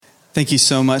Thank you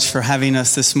so much for having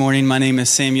us this morning. My name is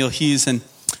Samuel Hughes, and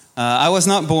I was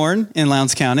not born in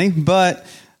Lowndes County, but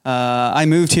I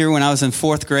moved here when I was in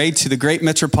 4th grade to the great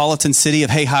metropolitan city of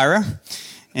Hayhira,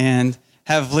 and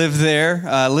have lived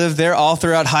there all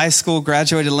throughout high school,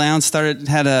 graduated Lowndes,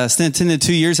 attended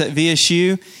 2 years at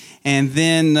VSU, and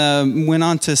then went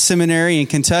on to seminary in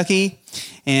Kentucky.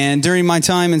 And during my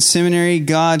time in seminary,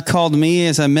 God called me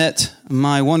as I met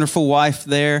my wonderful wife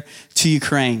there to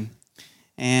Ukraine.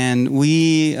 And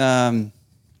we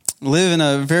live in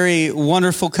a very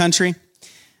wonderful country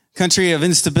of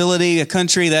instability, a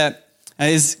country that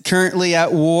is currently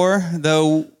at war,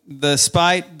 though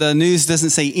despite the news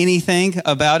doesn't say anything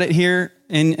about it here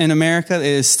in America. It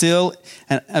is still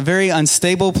a very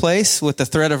unstable place with the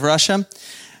threat of Russia.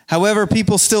 However,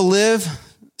 people still live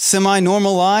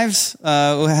semi-normal lives.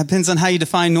 It depends on how you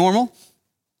define normal.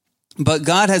 But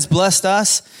God has blessed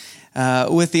us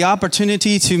with the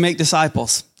opportunity to make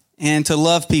disciples and to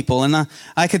love people. And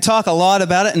I could talk a lot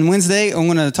about it. And Wednesday, I'm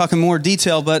going to talk in more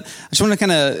detail, but I just want to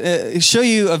kind of show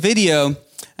you a video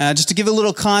just to give a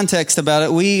little context about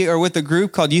it. We are with a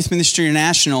group called Youth Ministry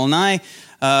International. And I,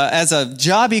 as a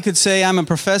job, you could say I'm a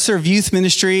professor of youth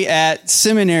ministry at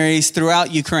seminaries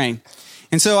throughout Ukraine.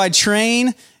 And so I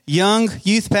train young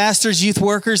youth pastors, youth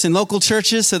workers in local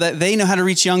churches so that they know how to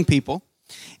reach young people.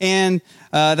 And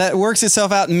that works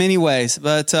itself out in many ways.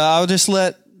 But I'll just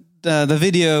let the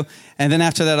video, and then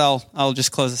after that, I'll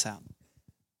just close this out.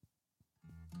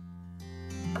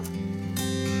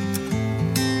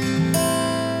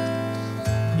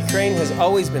 Ukraine has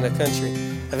always been a country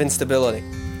of instability.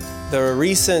 The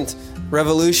recent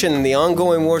revolution and the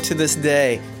ongoing war to this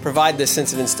day provide this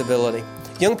sense of instability.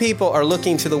 Young people are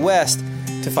looking to the West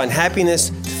to find happiness,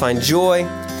 to find joy.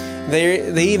 They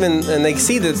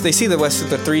see the West with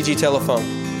the 3G telephone.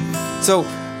 So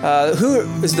who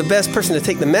is the best person to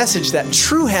take the message that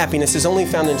true happiness is only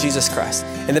found in Jesus Christ?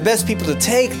 And the best people to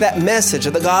take that message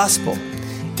of the gospel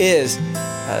is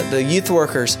the youth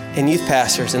workers and youth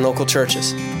pastors in local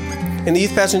churches. And the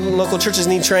youth pastors in local churches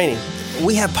need training.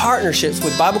 We have partnerships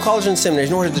with Bible colleges and seminaries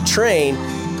in order to train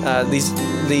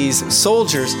these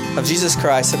soldiers of Jesus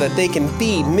Christ so that they can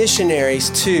be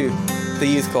missionaries to the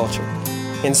youth culture.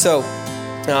 And so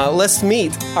let's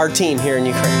meet our team here in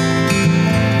Ukraine.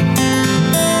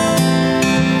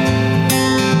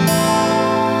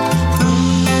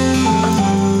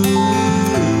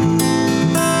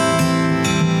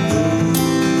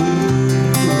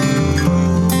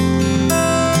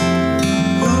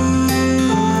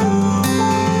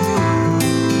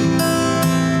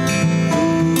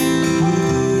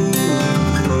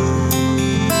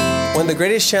 One of the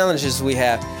greatest challenges we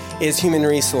have is human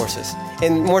resources,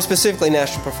 and more specifically,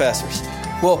 national professors.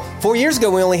 Well, 4 years ago,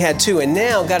 we only had 2, and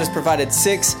now God has provided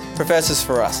 6 professors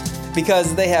for us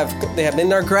because they have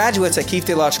been our graduates at Kiev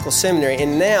Theological Seminary,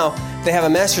 and now they have a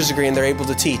master's degree and they're able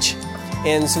to teach.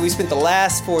 And so we spent the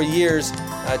last 4 years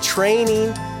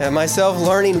training, myself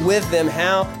learning with them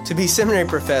how to be seminary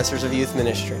professors of youth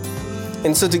ministry.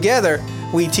 And so together,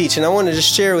 we teach. And I want to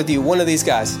just share with you one of these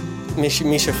guys,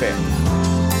 Misha Fair.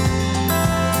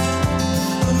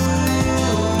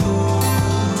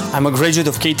 I'm a graduate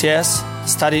of KTS,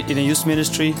 studied in a youth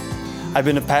ministry. I've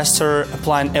been a pastor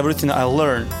applying everything I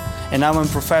learned, and now I'm a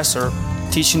professor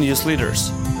teaching youth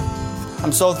leaders.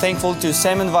 I'm so thankful to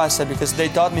Sam and Vasa because they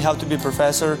taught me how to be a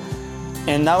professor,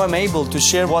 and now I'm able to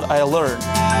share what I learned.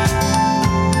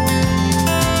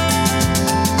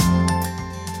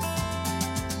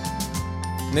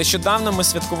 Нещодавно ми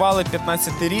святкували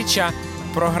 15-річчя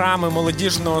програми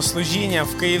молодіжного служіння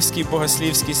в Київській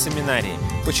богослівській семінарії.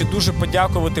 Хочу дуже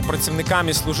подякувати працівникам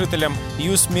і служителям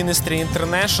Youth Ministry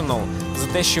International за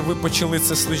те, що ви почали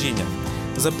це служіння.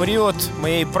 За період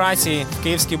моєї праці в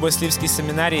Київській богослівській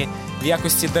семінарії в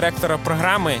якості директора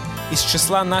програми із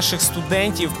числа наших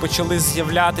студентів почали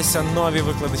з'являтися нові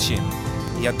викладачі.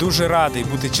 Я дуже радий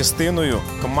бути частиною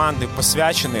команди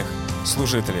посвячених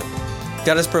служителів.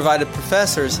 God has provided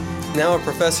professors. Now our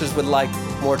professors would like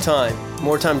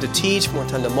more time to teach, more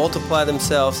time to multiply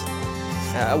themselves.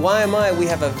 YMI, we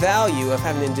have a value of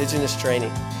having indigenous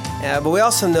training. But we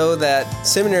also know that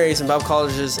seminaries and Bible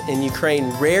colleges in Ukraine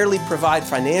rarely provide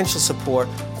financial support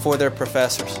for their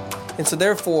professors. And so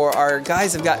therefore, our guys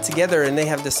have got together and they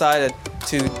have decided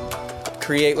to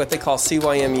create what they call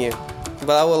CYMU.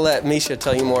 But I will let Misha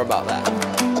tell you more about that.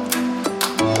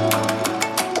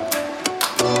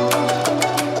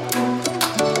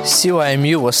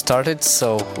 CYMU was started so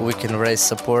we can raise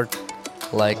support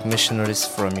like missionaries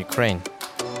from Ukraine.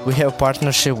 We have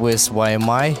partnership with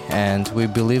YMI and we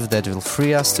believe that will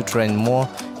free us to train more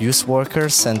youth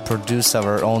workers and produce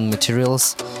our own materials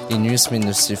in youth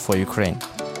ministry for Ukraine.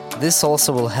 This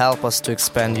also will help us to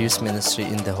expand youth ministry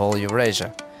in the whole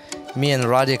Eurasia. Me and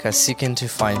Radik are seeking to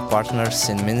find partners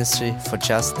in ministry for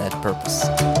just that purpose.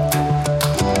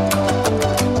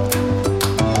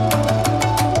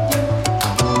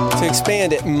 To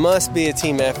expand, it must be a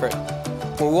team effort.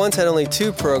 We once had only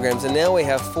 2 programs, and now we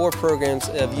have 4 programs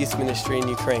of youth ministry in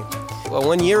Ukraine. Well,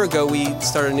 1 year ago, we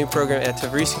started a new program at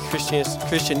Tavrisky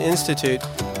Christian Institute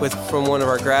from one of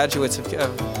our graduates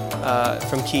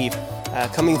from Kyiv.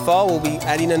 Coming fall, we'll be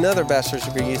adding another bachelor's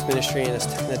degree youth ministry in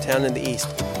a town in the east.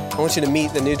 I want you to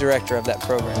meet the new director of that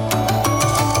program.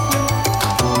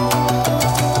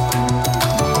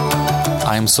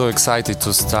 I'm so excited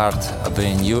to start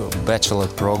the new bachelor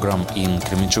program in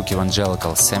Kremenchuk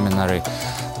Evangelical Seminary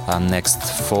next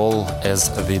fall as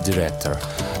the director.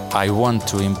 I want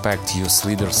to impact youth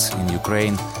leaders in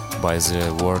Ukraine by the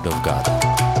Word of God.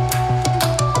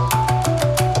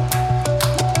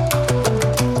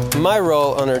 My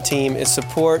role on our team is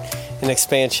support and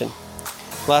expansion.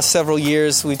 Last several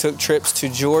years, we took trips to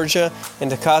Georgia and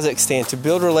to Kazakhstan to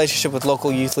build a relationship with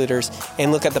local youth leaders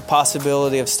and look at the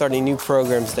possibility of starting new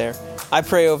programs there. I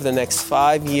pray over the next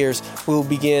 5 years, we will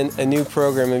begin a new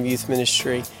program of youth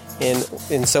ministry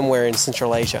in somewhere in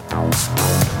Central Asia.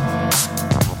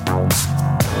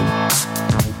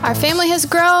 Our family has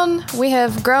grown. We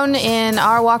have grown in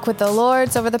our walk with the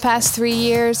Lord over the past 3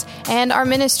 years, and our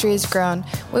ministry has grown.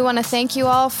 We want to thank you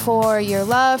all for your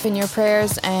love and your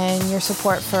prayers and your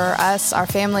support for us, our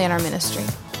family, and our ministry.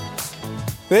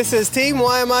 This is Team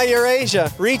YMI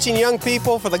Eurasia, reaching young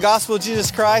people for the gospel of Jesus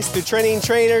Christ through training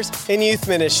trainers in youth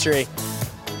ministry.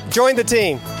 Join the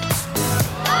team.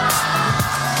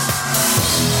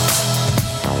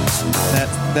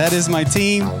 That is my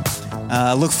team.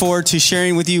 Look forward to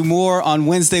sharing with you more on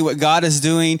Wednesday what God is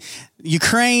doing.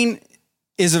 Ukraine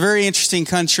is a very interesting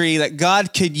country that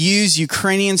God could use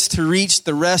Ukrainians to reach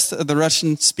the rest of the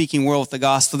Russian-speaking world with the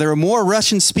gospel. There are more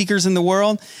Russian speakers in the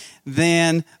world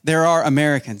than there are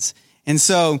Americans. And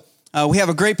so we have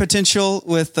a great potential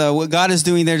with what God is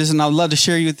doing there, and I'd love to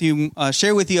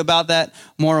share with you about that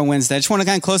more on Wednesday. I just want to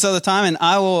kind of close out the time, and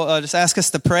I will just ask us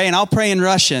to pray, and I'll pray in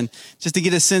Russian just to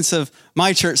get a sense of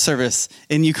my church service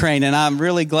in Ukraine, and I'm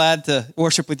really glad to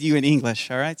worship with you in English,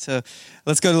 all right? So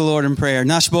let's go to the Lord in prayer.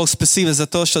 Наш Бог, спасибо за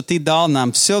то, что Ты дал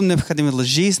нам все необходимое для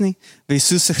жизни в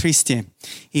Иисусе Христе.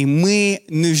 И мы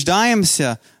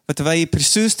нуждаемся в Твоей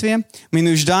присутствии, мы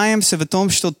нуждаемся в том,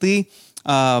 что Ты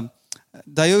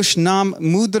даешь нам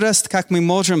мудрость, как мы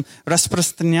можем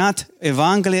распространять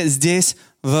Евангелие здесь,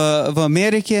 в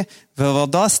Америке, в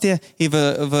области и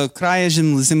в крае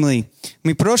земли.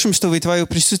 Мы просим, чтобы Твое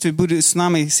присутствие будет с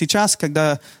нами сейчас,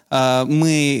 когда мы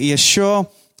еще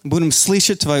будем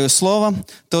слышать Твое Слово.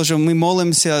 Тоже мы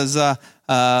молимся за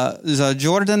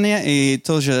Джордания и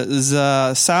тоже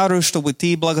за Сару, чтобы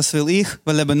Ты благословил их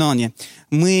в Лебаноне.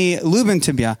 Мы любим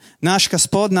Тебя, наш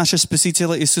Господь, наш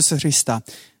Спаситель Иисуса Христа.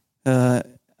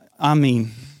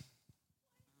 Amen.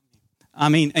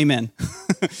 Amen.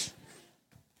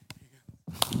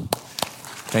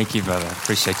 Thank you, brother.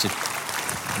 Appreciate you.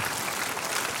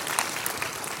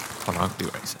 Hold on, I'll do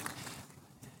what I say.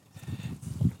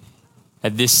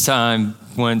 At this time,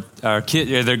 when our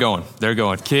kids, they're going.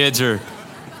 Kids are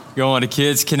going to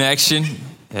Kids Connection,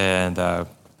 and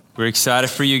we're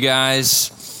excited for you guys.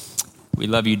 We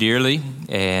love you dearly,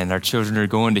 and our children are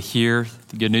going to hear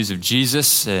the good news of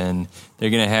Jesus, and they're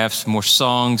going to have some more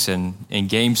songs and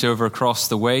games over across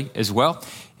the way as well.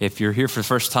 If you're here for the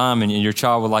first time and your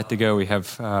child would like to go, we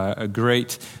have a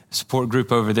great support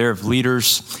group over there of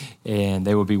leaders, and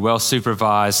they will be well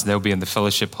supervised. They'll be in the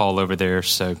fellowship hall over there.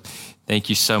 So thank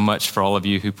you so much for all of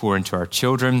you who pour into our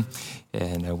children,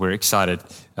 and we're excited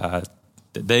that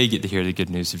they get to hear the good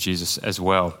news of Jesus as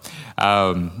well.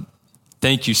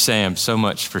 Thank you, Sam, so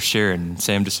much for sharing.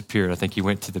 Sam disappeared. I think he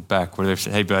went to the back where they're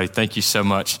saying, hey, buddy, thank you so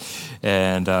much.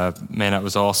 And man, that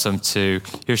was awesome to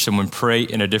hear someone pray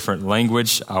in a different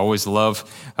language. I always love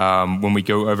when we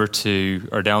go over to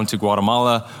or down to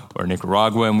Guatemala or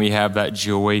Nicaragua and we have that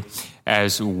joy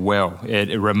as well.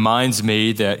 It reminds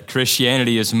me that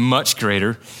Christianity is much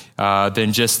greater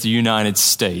than just the United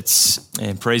States.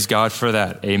 And praise God for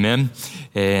that. Amen.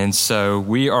 And so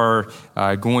we are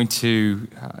going to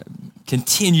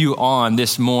continue on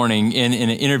this morning in an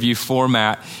interview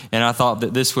format, and I thought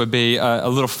that this would be a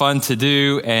little fun to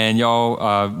do. And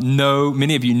y'all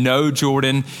many of you know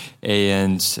Jordan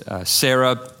and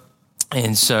Sarah,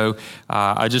 and so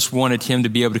I just wanted him to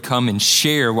be able to come and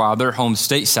share while they're home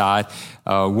stateside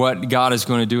what God is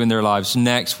going to do in their lives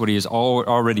next, what he is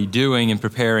already doing and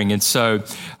preparing. And so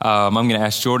I'm going to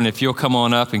ask Jordan if you'll come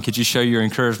on up, and could you show your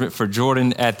encouragement for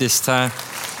Jordan at this time?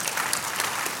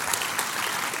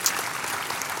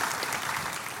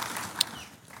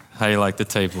 How you like the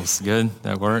tables? Good?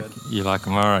 That work? You like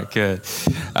them? All right, good.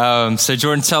 So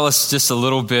Jordan, tell us just a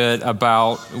little bit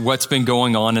about what's been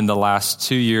going on in the last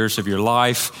 2 years of your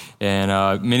life.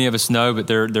 And many of us know, but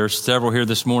there are several here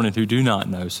this morning who do not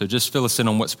know. So just fill us in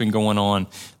on what's been going on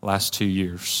the last 2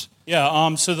 years.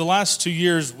 Yeah, so the last 2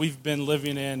 years we've been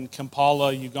living in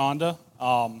Kampala, Uganda.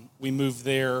 We moved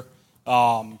there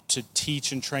to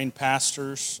teach and train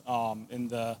pastors in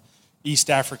the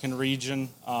East African region.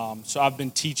 So I've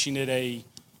been teaching at a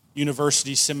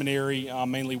university seminary,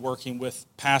 mainly working with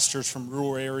pastors from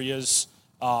rural areas,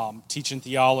 teaching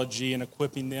theology and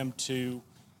equipping them to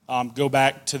go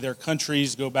back to their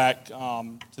countries, go back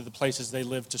to the places they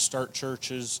live to start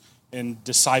churches and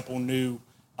disciple new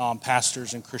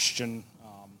pastors and Christian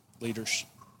leaders.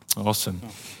 Awesome.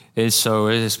 And so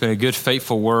it's been a good,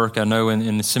 faithful work, I know,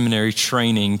 in the seminary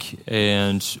training.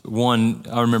 And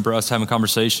I remember us having a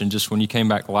conversation just when you came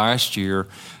back last year,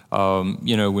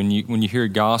 when you hear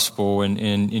gospel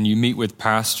and you meet with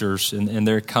pastors and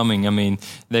they're coming, I mean,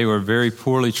 they were very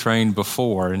poorly trained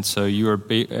before. And so you were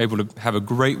able to have a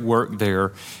great work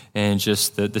there and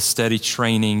just the steady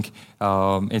training.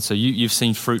 And so you've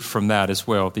seen fruit from that as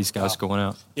well, these guys going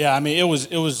out. Yeah, I mean, it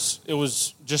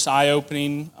was just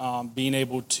eye-opening, being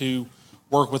able to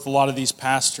work with a lot of these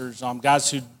pastors,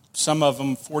 guys who, some of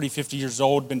them 40, 50 years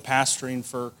old, been pastoring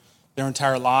for their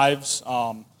entire lives.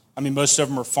 I mean, most of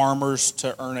them are farmers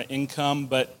to earn an income,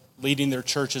 but leading their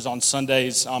churches on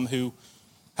Sundays, who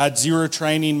had zero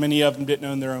training. Many of them didn't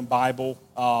own their own Bible.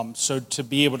 So to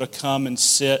be able to come and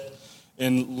sit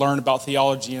and learn about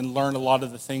theology and learn a lot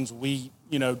of the things we,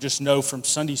 just know from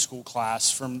Sunday school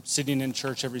class, from sitting in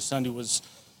church every Sunday was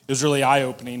really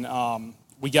eye-opening.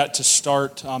 We got to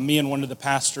start, me and one of the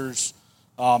pastors,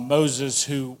 Moses,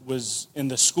 who was in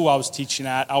the school I was teaching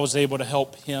at, I was able to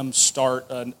help him start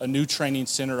a new training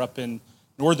center up in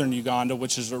northern Uganda,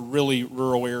 which is a really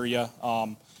rural area.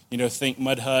 Think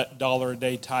mud hut, $1 a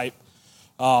day type.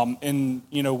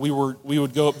 We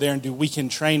would go up there and do weekend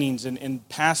trainings, and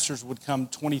pastors would come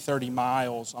 20, 30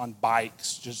 miles on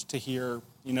bikes just to hear,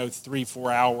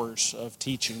 3-4 hours of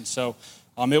teaching. So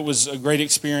it was a great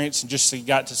experience, and just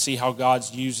got to see how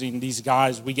God's using these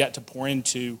guys we got to pour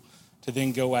into to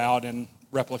then go out and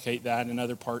replicate that in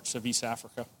other parts of East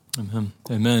Africa. Amen.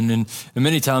 Amen. And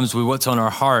many times with what's on our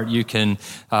heart, you can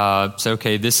say,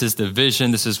 okay, this is the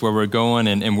vision, this is where we're going,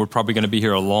 and we're probably going to be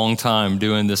here a long time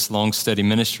doing this long, steady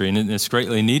ministry, and it's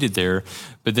greatly needed there.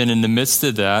 But then in the midst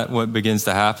of that, what begins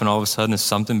to happen all of a sudden is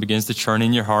something begins to churn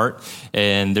in your heart,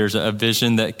 and there's a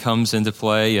vision that comes into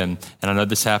play. And I know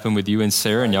this happened with you and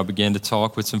Sarah, and y'all began to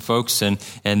talk with some folks, and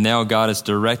now God is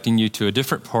directing you to a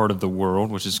different part of the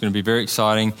world, which is going to be very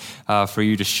exciting for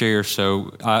you to share.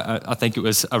 So I think it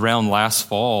was around last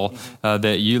fall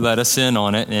that you let us in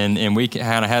on it, and we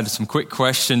kind of had some quick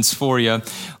questions for you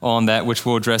on that, which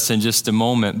we'll address in just a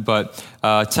moment. But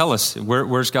tell us,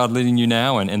 where's God leading you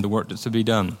now and the work that's to be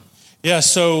done? Yeah,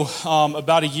 so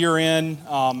about a year in,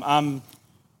 I'm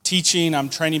teaching, I'm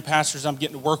training pastors, I'm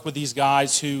getting to work with these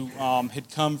guys who had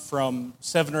come from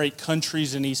 7 or 8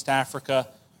 countries in East Africa.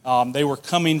 They were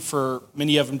coming for,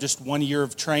 many of them, just 1 year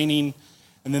of training,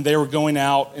 and then they were going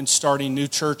out and starting new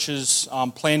churches,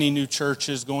 planning new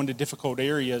churches, going to difficult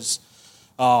areas.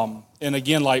 And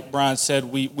again, like Brian said,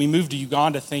 we moved to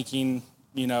Uganda thinking,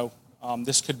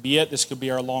 this could be it. This could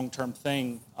be our long-term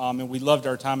thing. And we loved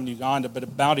our time in Uganda. But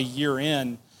about a year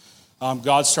in,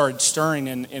 God started stirring.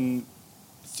 And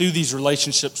through these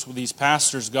relationships with these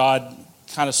pastors, God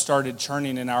kind of started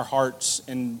churning in our hearts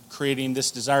and creating this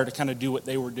desire to kind of do what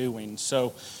they were doing.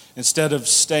 So instead of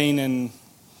staying in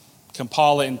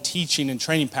Kampala and teaching and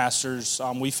training pastors,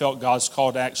 we felt God's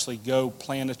call to actually go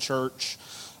plant a church,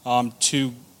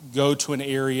 to go to an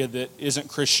area that isn't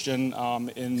Christian,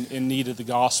 in need of the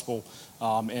gospel,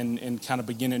 and kind of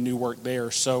begin a new work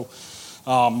there. So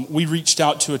we reached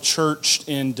out to a church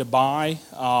in Dubai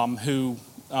who,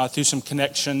 through some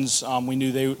connections, we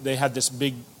knew they had this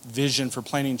big vision for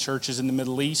planting churches in the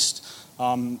Middle East,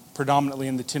 predominantly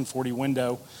in the 1040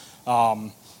 window.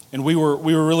 And we were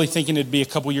really thinking it'd be a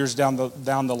couple years down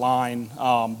the line,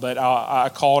 but I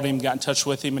called him, got in touch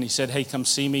with him, and he said, "Hey, come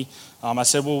see me." I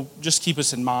said, "Well, just keep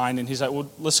us in mind." And he's like,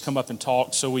 "Well, let's come up and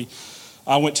talk." So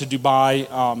I went to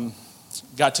Dubai,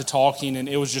 got to talking, and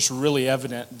it was just really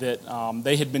evident that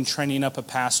they had been training up a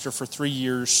pastor for 3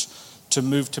 years to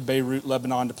move to Beirut,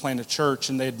 Lebanon, to plant a church,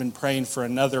 and they had been praying for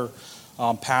another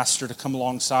pastor to come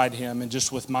alongside him. And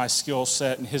just with my skill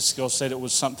set and his skill set, it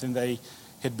was something they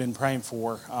had been praying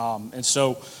for. And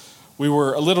so we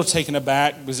were a little taken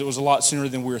aback because it was a lot sooner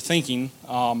than we were thinking.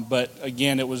 But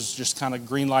again, it was just kind of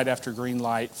green light after green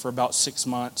light for about 6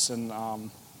 months. And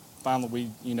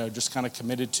finally we just kind of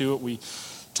committed to it. We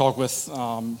talked with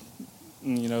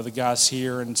the guys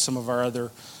here and some of our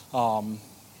other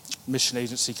mission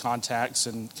agency contacts,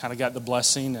 and kind of got the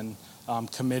blessing and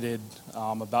committed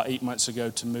about 8 months ago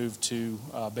to move to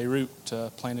Beirut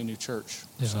to plant a new church.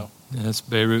 Yeah. So. And that's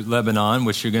Beirut, Lebanon,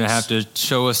 which you're going to have to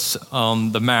show us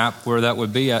the map where that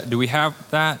would be at. Do we have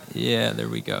that? Yeah, there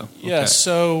we go. Yeah, okay.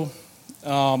 So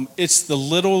it's the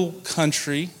little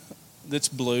country that's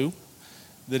blue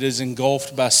that is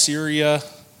engulfed by Syria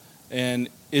and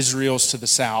Israel's to the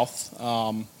south.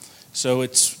 So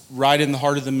it's right in the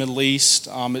heart of the Middle East.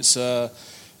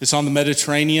 It's on the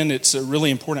Mediterranean. It's a really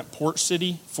important port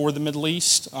city for the Middle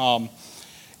East. And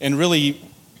really,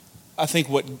 I think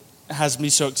what has me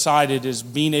so excited is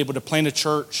being able to plant a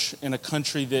church in a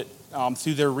country that,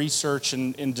 through their research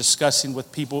and discussing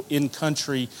with people in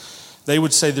country, they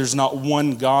would say there's not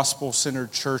one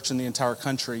gospel-centered church in the entire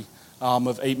country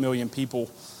of 8 million people.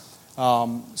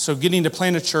 So getting to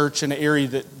plant a church in an area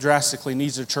that drastically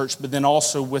needs a church, but then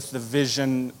also with the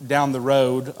vision down the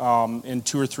road in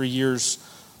 2 or 3 years,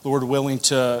 Lord willing,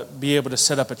 to be able to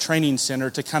set up a training center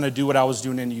to kind of do what I was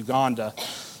doing in Uganda.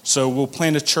 So we'll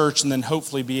plant a church and then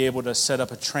hopefully be able to set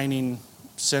up a training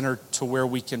center to where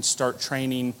we can start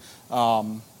training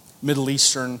Middle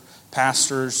Eastern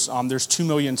pastors. There's 2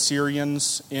 million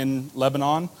Syrians in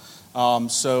Lebanon.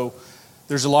 So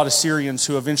there's a lot of Syrians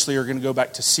who eventually are going to go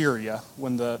back to Syria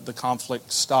when the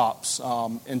conflict stops.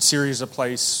 And Syria is a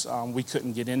place we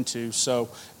couldn't get into. So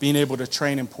being able to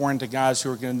train and pour into guys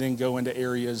who are going to then go into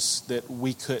areas that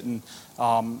we couldn't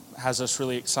has us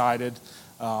really excited.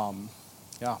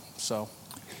 So.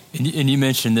 And you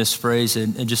mentioned this phrase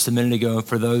and just a minute ago.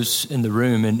 For those in the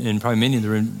room, and probably many in the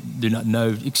room do not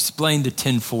know, explain the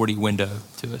 1040 window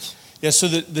to us. Yeah, so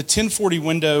the 1040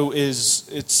 window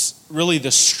it's really the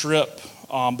strip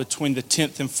between the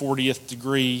 10th and 40th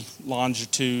degree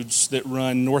longitudes that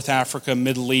run North Africa,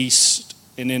 Middle East,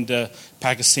 and into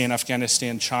Pakistan,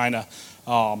 Afghanistan, China.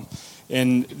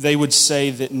 And they would say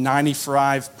that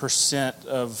 95%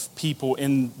 of people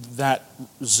in that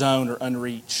zone are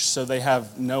unreached. So they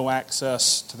have no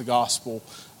access to the gospel.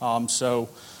 So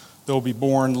they'll be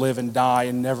born, live, and die,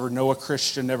 and never know a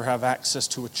Christian, never have access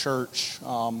to a church,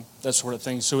 that sort of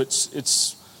thing. So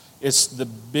it's the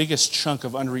biggest chunk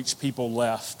of unreached people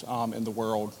left in the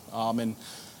world. And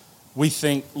we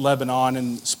think Lebanon,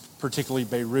 and particularly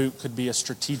Beirut, could be a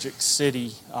strategic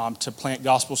city to plant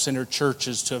gospel-centered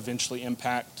churches to eventually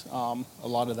impact a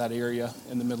lot of that area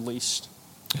in the Middle East.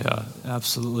 Yeah,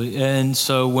 absolutely. And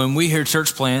so when we hear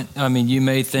church plant, I mean, you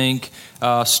may think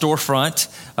storefront,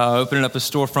 opening up a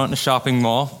storefront in a shopping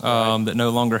mall that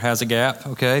no longer has a gap,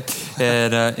 okay?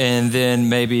 And then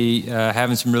maybe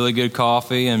having some really good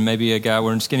coffee and maybe a guy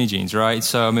wearing skinny jeans, right?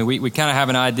 So, I mean, we kind of have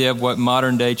an idea of what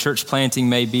modern day church planting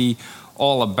may be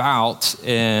all about,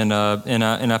 and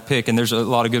I pick, and there's a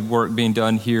lot of good work being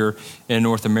done here in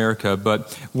North America.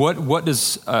 But what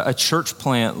does a church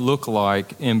plant look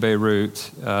like in Beirut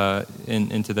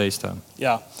in today's time?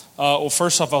 Yeah. Well,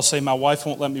 first off, I'll say my wife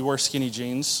won't let me wear skinny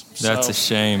jeans. That's a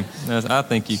shame. I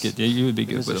think you would be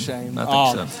good with them.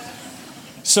 I think so.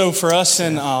 So for us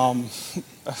in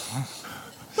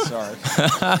sorry.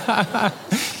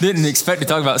 Didn't expect to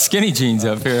talk about skinny jeans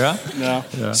up here, huh? No.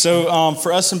 Yeah. So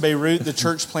for us in Beirut, the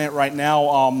church plant right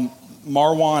now,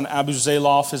 Marwan Abu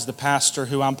Zaylof is the pastor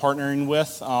who I'm partnering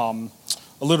with. A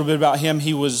little bit about him.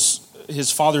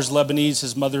 His father's Lebanese,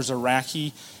 his mother's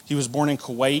Iraqi. He was born in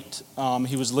Kuwait.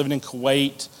 He was living in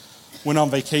Kuwait, went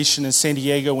on vacation in San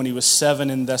Diego when he was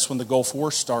 7, and that's when the Gulf War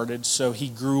started. So he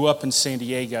grew up in San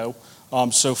Diego.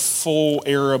 So full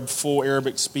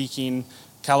Arabic-speaking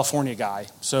California guy.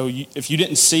 So if you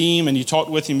didn't see him and you talked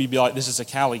with him, you'd be like, this is a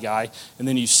Cali guy. And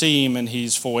then you see him and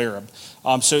he's full Arab.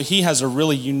 So he has a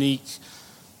really unique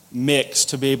mix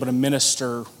to be able to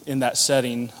minister in that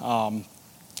setting. And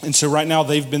so right now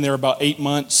they've been there about 8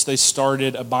 months. They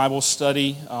started a Bible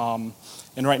study. And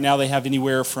right now they have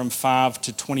anywhere from 5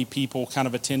 to 20 people kind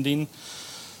of attending.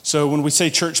 So when we say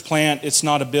church plant, it's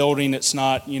not a building. It's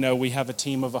not, we have a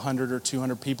team of 100 or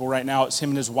 200 people right now. It's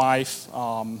him and his wife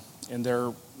and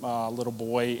their little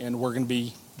boy, and we're going to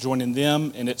be joining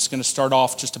them. And it's going to start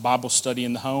off just a Bible study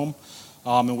in the home.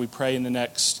 And we pray in the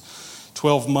next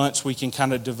 12 months we can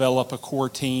kind of develop a core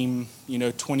team,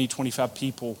 20, 25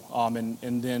 people,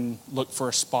 and then look for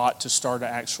a spot to start an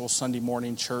actual Sunday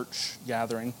morning church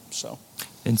gathering.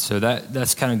 And so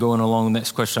that's kind of going along the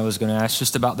next question I was going to ask,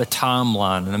 just about the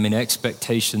timeline. And I mean,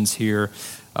 expectations here.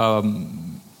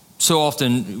 So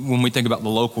often when we think about the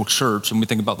local church, and we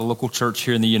think about the local church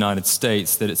here in the United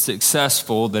States, that it's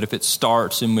successful, that if it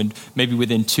starts and maybe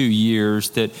within 2 years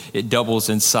that it doubles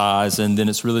in size, and then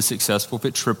it's really successful if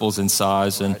it triples in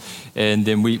size. And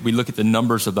then we look at the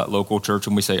numbers of that local church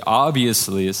and we say,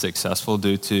 obviously it's successful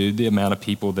due to the amount of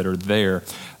people that are there.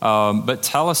 But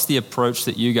tell us the approach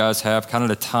that you guys have, kind of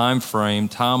the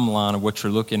timeline of what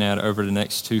you're looking at over the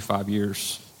next 2-5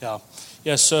 years.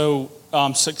 Yeah, so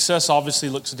success obviously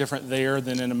looks different there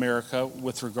than in America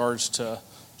with regards to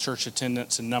church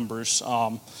attendance and numbers.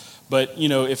 But you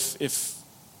know,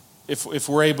 if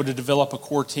we're able to develop a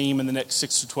core team in the next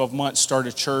 6 to 12 months, start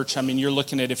a church, I mean, you're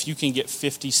looking at if you can get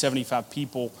 50, 75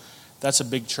 people, that's a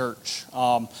big church.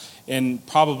 And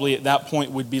probably at that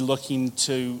point we'd be looking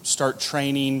to start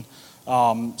training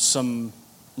some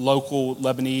local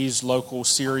Lebanese, local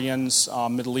Syrians,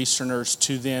 Middle Easterners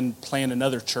to then plant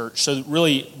another church. So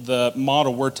really the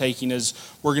model we're taking is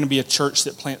we're going to be a church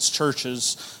that plants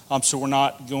churches. So we're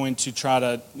not going to try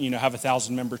to, have a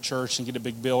 1,000-member church and get a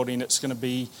big building. It's going to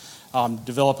be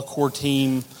develop a core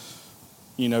team,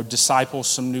 disciple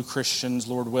some new Christians,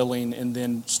 Lord willing, and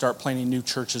then start planting new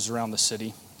churches around the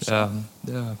city. So.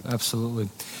 Yeah, absolutely.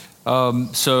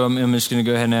 So I'm just going to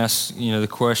go ahead and ask, the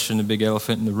question, the big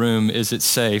elephant in the room, is it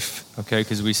safe? Okay,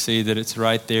 because we see that it's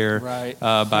right there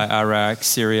by Iraq,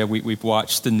 Syria. We've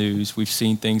watched the news. We've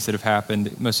seen things that have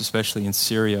happened, most especially in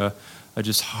Syria,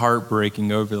 just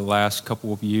heartbreaking over the last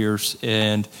couple of years.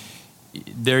 And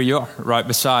there you are, right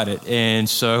beside it. And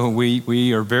so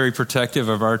we are very protective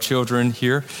of our children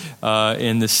here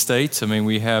in the States. I mean,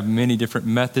 we have many different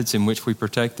methods in which we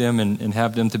protect them and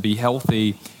have them to be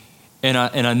healthy. And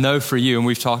I know for you, and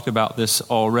we've talked about this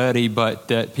already, but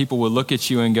that people will look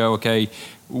at you and go, okay,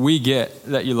 we get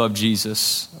that you love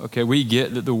Jesus. Okay, we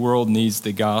get that the world needs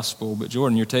the gospel. But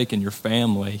Jordan, you're taking your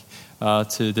family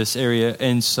to this area.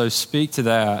 And so speak to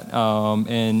that.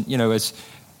 As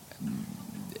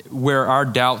where our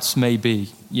doubts may be,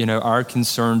 our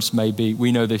concerns may be,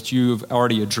 we know that you've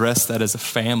already addressed that as a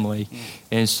family.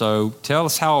 And so tell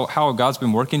us how God's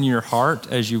been working in your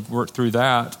heart as you've worked through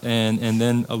that, and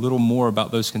then a little more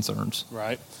about those concerns.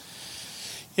 Right.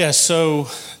 Yeah, so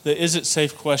the is it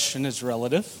safe question is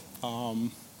relative,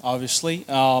 obviously.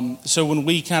 So when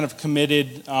we kind of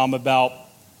committed about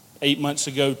 8 months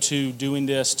ago to doing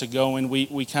this, to going,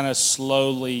 we kind of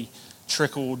slowly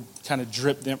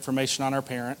dripped the information on our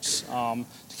parents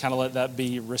to kind of let that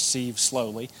be received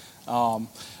slowly.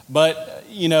 But,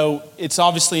 it's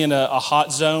obviously in a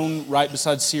hot zone right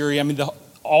beside Syria. I mean,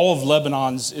 all of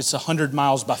Lebanon's, it's 100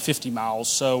 miles by 50 miles.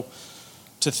 So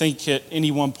to think at any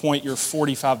one point you're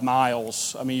 45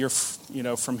 miles, I mean, you're,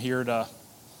 from here to,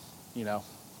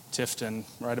 Tifton,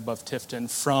 right above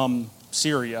Tifton, from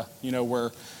Syria,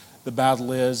 where the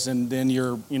battle is, and then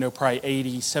you're,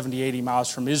 probably 70, 80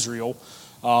 miles from Israel,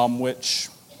 which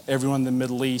everyone in the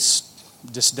Middle East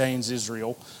disdains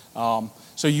Israel.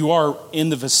 So you are in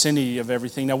the vicinity of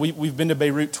everything. Now, we've been to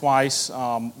Beirut twice.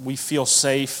 We feel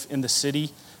safe in the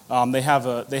city. They have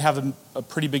a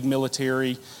pretty big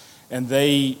military, and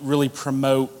they really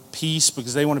promote peace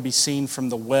because they want to be seen from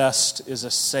the West as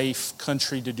a safe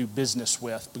country to do business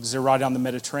with because they're right on the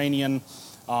Mediterranean.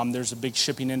 There's a big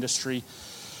shipping industry.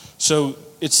 So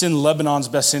it's in Lebanon's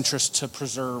best interest to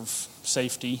preserve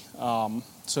safety.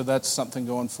 So that's something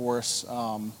going for us.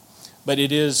 But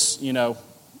it is,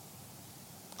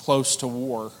 close to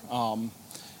war.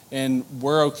 And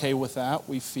we're okay with that.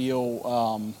 We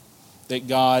feel that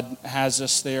God has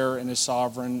us there and is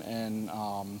sovereign, and,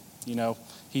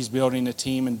 He's building a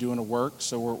team and doing a work.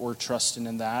 So we're trusting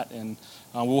in that. And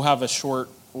we'll have a short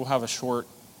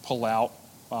pullout.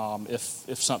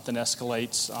 If something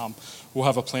escalates, we'll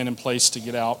have a plan in place to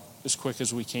get out as quick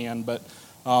as we can. But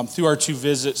through our 2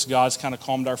 visits, God's kind of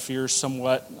calmed our fears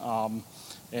somewhat.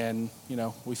 And,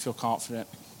 we feel confident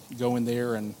going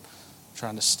there and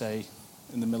trying to stay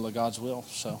in the middle of God's will.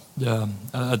 So yeah,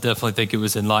 I definitely think it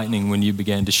was enlightening when you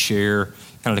began to share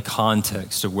kind of the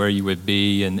context of where you would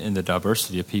be and the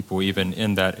diversity of people even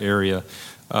in that area.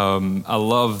 I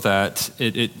love that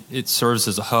it serves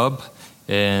as a hub,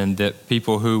 and that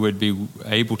people who would be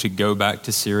able to go back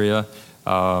to Syria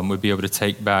would be able to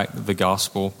take back the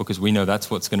gospel, because we know that's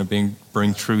what's going to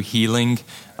bring true healing.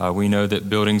 We know that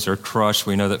buildings are crushed.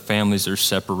 We know that families are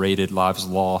separated, lives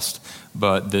lost.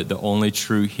 But the only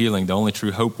true healing, the only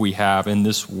true hope we have in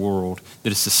this world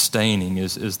that is sustaining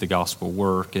is the gospel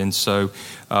work. And so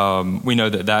we know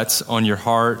that that's on your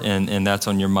heart and that's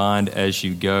on your mind as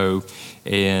you go.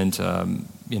 And,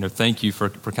 thank you for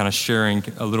kind of sharing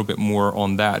a little bit more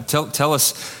on that. Tell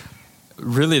us,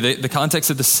 really the context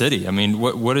of the city. I mean,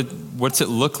 what's it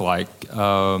look like?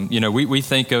 We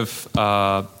think of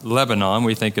Lebanon,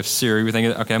 we think of Syria, we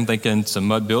think, I'm thinking some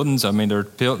mud buildings. I mean, they're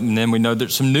built, and then we know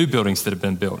there's some new buildings that have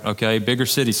been built, okay, bigger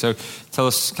cities. So tell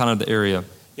us kind of the area.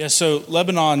 Yeah, so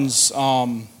Lebanon's,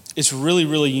 it's really,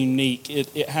 really unique.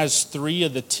 It has 3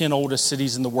 of the 10 oldest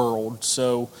cities in the world.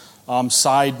 So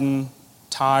Sidon,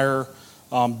 Tyre,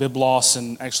 Byblos,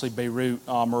 and actually Beirut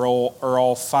are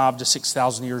all 5,000 to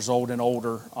 6,000 years old and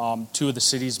older. 2 of the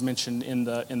cities mentioned in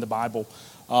the Bible.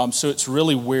 So it's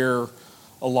really where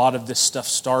a lot of this stuff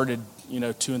started,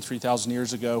 2,000 and 3,000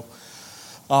 years ago.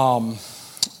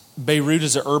 Beirut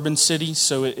is an urban city,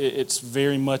 so it's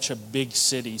very much a big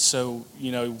city. So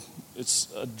it's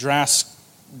a drastic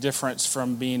difference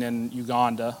from being in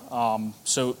Uganda.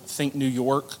 So think New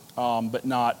York, but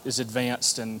not as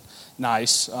advanced and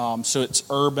nice. So it's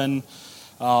urban.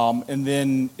 And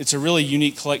then it's a really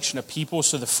unique collection of people.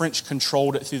 So the French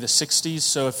controlled it through the 60s.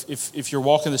 So if you're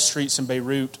walking the streets in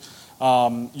Beirut,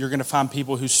 you're going to find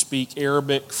people who speak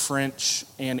Arabic, French,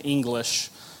 and English.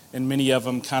 And many of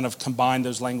them kind of combine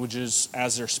those languages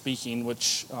as they're speaking,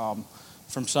 which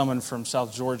from someone from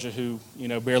South Georgia who,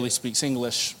 barely speaks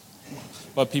English,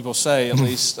 what people say at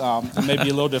least, it may be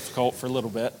a little difficult for a little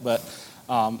bit, but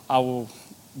I will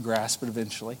grasp it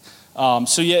eventually.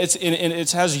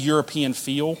 It has a European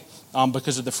feel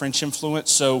because of the French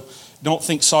influence. So don't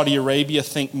think Saudi Arabia,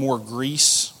 think more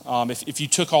Greece. If you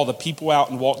took all the people out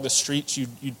and walked the streets,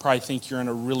 you'd probably think you're in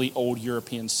a really old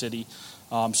European city.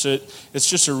 So it's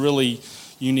just a really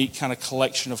unique kind of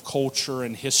collection of culture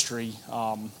and history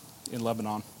in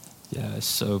Lebanon. Yeah,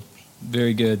 so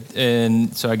very good.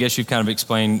 And so I guess you've kind of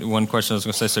explained one question I was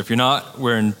going to say. So if you're not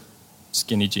wearing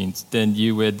skinny jeans, then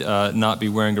you would not be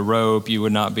wearing a robe. You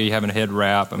would not be having a head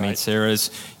wrap. I mean,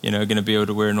 Sarah's, going to be able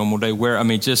to wear a normal day wear. I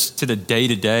mean, just to the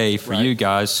day-to-day for you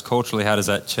guys, culturally, how does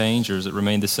that change, or does it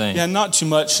remain the same? Yeah, not too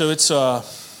much. So it's,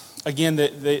 again,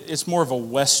 it's more of a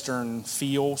Western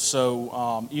feel.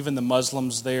 So even the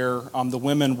Muslims there, the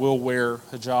women will wear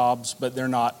hijabs, but they're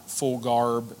not full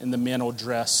garb, and the men will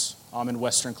dress in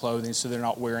Western clothing, so they're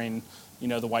not wearing,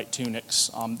 the white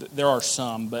tunics. There are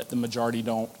some, but the majority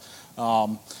don't.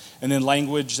 And then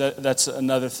language, that's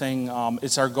another thing.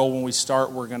 It's our goal when we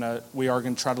start. We are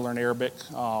gonna try to learn Arabic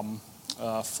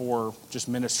for just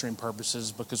ministering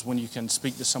purposes, because when you can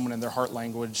speak to someone in their heart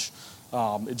language,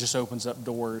 it just opens up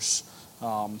doors.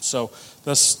 So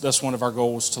that's one of our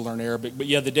goals, to learn Arabic. But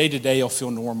yeah, the day-to-day will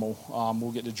feel normal.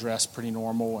 We'll get to dress pretty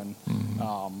normal,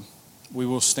 and we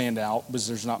will stand out because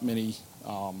there's not many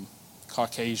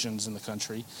Caucasians in the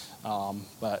country.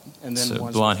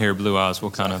 So blonde hair, blue eyes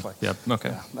will kind of, okay.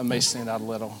 Yeah, that may stand out a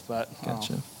little, but.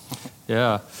 Gotcha.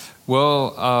 Yeah.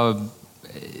 Well,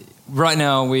 right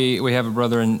now we have a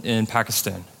brother in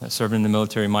Pakistan serving in the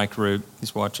military, Mike Root.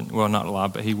 He's watching, well, not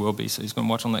live, but he will be. So he's going to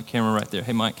watch on that camera right there.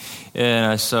 Hey, Mike.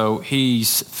 And so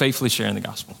he's faithfully sharing the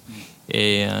gospel.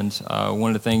 And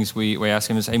one of the things we ask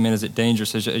him is, hey, man, is it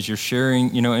dangerous as you're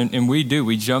sharing? And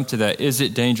we jump to that. Is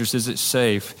it dangerous? Is it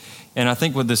safe? And I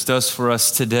think what this does for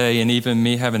us today, and even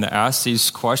me having to ask these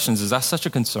questions, is that's such a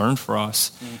concern for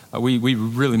us. We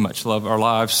really much love our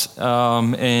lives.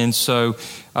 And so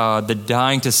the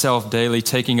dying to self daily,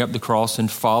 taking up the cross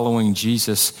and following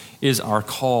Jesus is our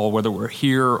call, whether we're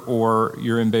here or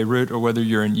you're in Beirut or whether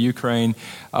you're in Ukraine.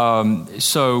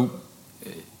 So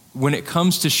when it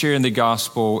comes to sharing the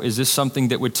gospel, is this something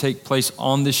that would take place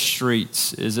on the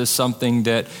streets? Is this something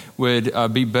that would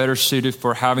be better suited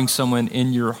for having someone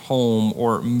in your home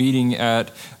or meeting at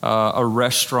a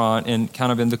restaurant and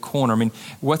kind of in the corner? I mean,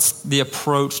 what's the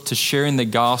approach to sharing the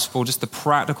gospel, just the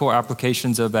practical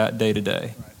applications of that day to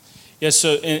day? Yeah,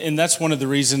 so and that's one of the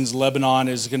reasons Lebanon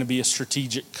is going to be a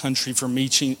strategic country for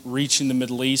reaching the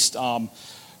Middle East.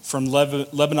 From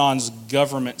Lebanon's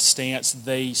government stance,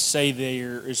 they say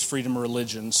there is freedom of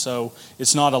religion. So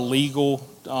it's not illegal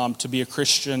to be a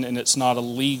Christian, and it's not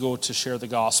illegal to share the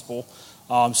gospel.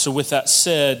 So with that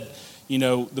said,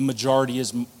 the majority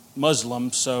is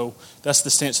Muslim, so that's the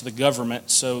stance of the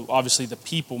government. So obviously the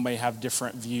people may have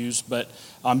different views, but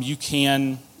you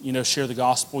can, share the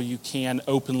gospel. You can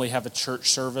openly have a church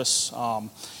service.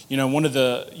 One of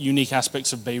the unique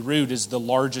aspects of Beirut is the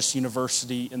largest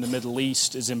university in the Middle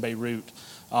East is in Beirut.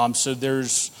 So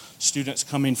there's students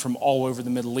coming from all over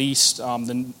the Middle East,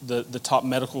 the top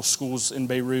medical schools in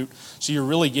Beirut. So you're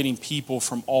really getting people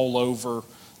from all over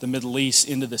the Middle East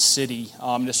into the city.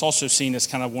 And it's also seen as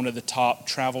kind of one of the top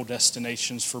travel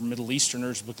destinations for Middle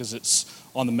Easterners because it's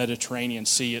on the Mediterranean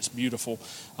Sea. It's beautiful.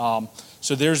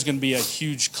 So there's going to be a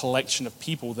huge collection of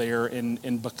people there,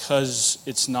 and because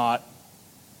it's not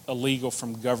illegal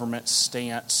from government's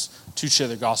stance to share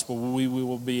the gospel. We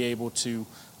will be able to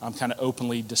kind of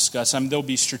openly discuss. There'll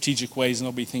be strategic ways and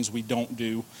there'll be things we don't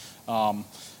do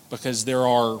because there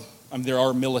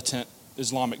are militant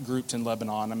Islamic groups in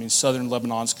Lebanon. Southern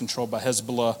Lebanon is controlled by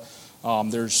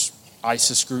Hezbollah. There's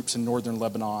ISIS groups in northern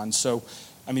Lebanon. So,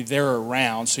 they're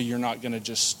around, so you're not going to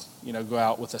just, go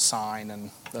out with a sign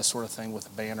and that sort of thing with a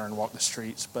banner and walk the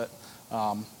streets. But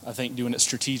I think doing it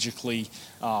strategically,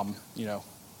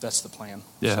 that's the plan.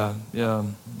 Yeah, yeah,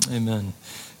 amen.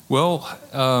 Well,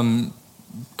 kind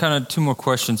of two more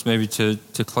questions maybe to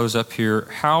close up here.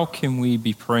 How can we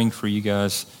be praying for you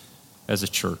guys as a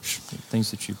church?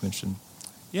 Things that you've mentioned.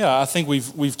 Yeah, I think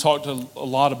we've talked a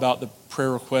lot about the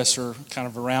prayer requests or kind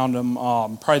of around them.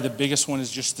 Probably the biggest one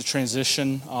is just the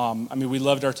transition. We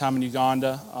loved our time in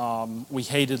Uganda. We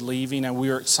hated leaving, and we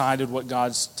were excited what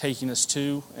God's taking us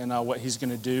to and what He's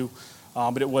going to do.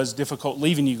 But it was difficult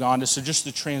leaving Uganda. So just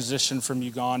the transition from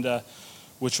Uganda,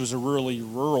 which was a really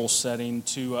rural setting,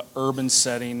 to an urban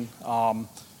setting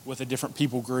with a different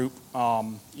people group.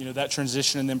 That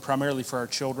transition, and then primarily for our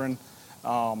children.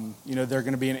 They're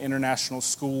going to be in an international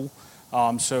school.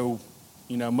 So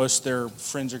most of their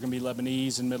friends are going to be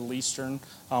Lebanese and Middle Eastern,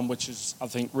 which is, I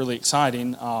think, really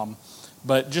exciting.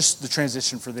 But just the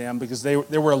transition for them, because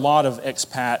there were a lot of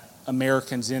expat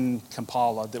Americans in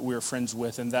Kampala that we were friends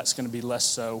with, and that's going to be less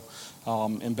so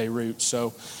in Beirut.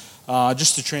 So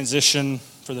just the transition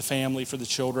for the family, for the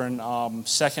children.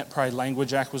 Second, probably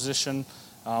language acquisition.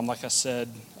 Like I said,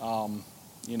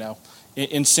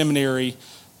 in seminary,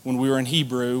 when we were in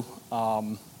Hebrew,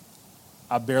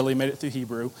 I barely made it through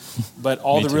Hebrew, but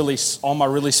all my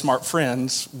really smart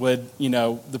friends would,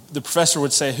 the professor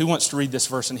would say, "Who wants to read this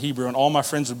verse in Hebrew?" And all my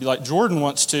friends would be like, "Jordan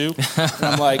wants to." And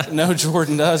I'm like, "No,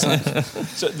 Jordan doesn't."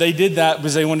 So they did that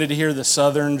because they wanted to hear the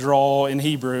Southern drawl in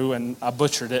Hebrew, and I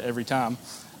butchered it every time.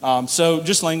 So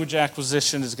just language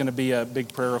acquisition is going to be a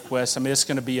big prayer request. it's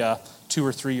going to be a 2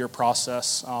 or 3 year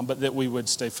process, but that we would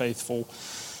stay faithful,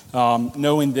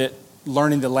 knowing that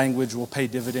learning the language will pay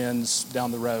dividends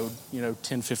down the road,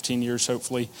 10, 15 years,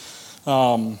 hopefully.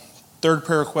 Third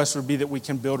prayer request would be that we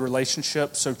can build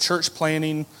relationships. So church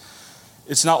planning,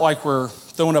 it's not like we're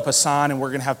throwing up a sign and we're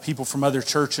going to have people from other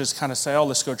churches kind of say, "Oh,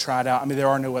 let's go try it out." There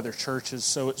are no other churches.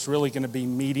 So it's really going to be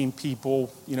meeting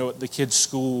people, at the kids'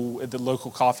 school, at the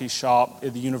local coffee shop,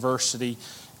 at the university,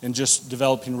 and just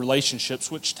developing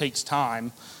relationships, which takes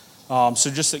time.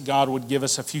 So just that God would give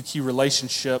us a few key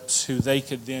relationships who they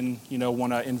could then,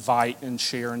 want to invite and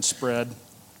share and spread.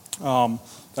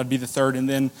 That'd be the third. And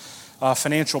then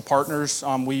financial partners.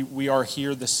 We are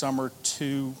here this summer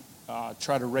to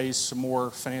try to raise some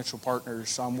more financial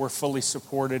partners. We're fully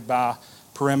supported by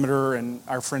Perimeter and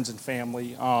our friends and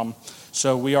family.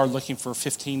 So we are looking for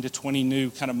 15 to 20 new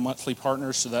kind of monthly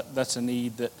partners. So that's a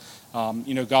need that,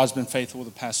 God's been faithful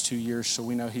the past 2 years. So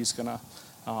we know He's going to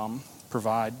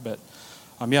provide, but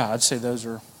I'd say those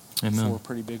are Amen. 4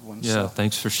 pretty big ones. Yeah, so.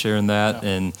 Thanks for sharing that.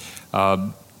 Yeah.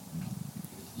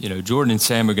 And Jordan and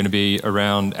Sam are going to be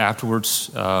around afterwards,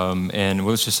 and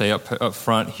let's just say up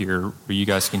front here, where you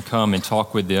guys can come and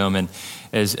talk with them. And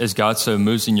as God so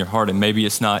moves in your heart, and maybe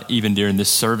it's not even during this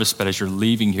service, but as you're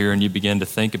leaving here and you begin to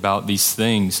think about these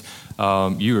things,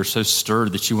 you are so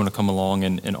stirred that you want to come along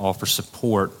and offer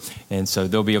support. And so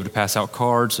they'll be able to pass out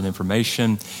cards and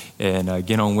information. And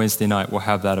again, on Wednesday night, we'll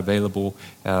have that available.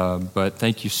 But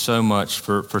thank you so much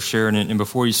for sharing it. And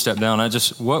before you step down,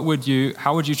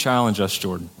 how would you challenge us,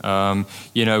 Jordan?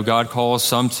 God calls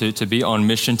some to be on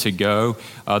mission to go,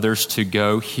 others to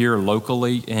go here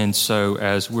locally. And so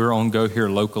as we're on go here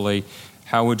locally,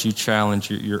 how would you challenge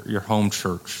your home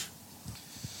church?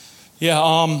 Yeah,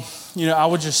 I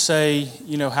would just say,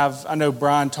 I know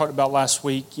Brian talked about last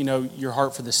week, your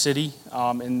heart for the city.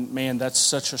 And man, that's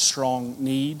such a strong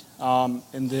need. And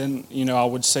then, I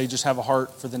would say just have a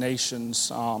heart for the nations.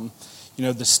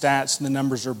 The stats and the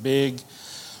numbers are big.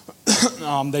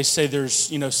 They say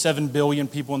there's, 7 billion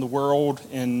people in the world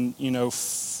and,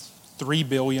 3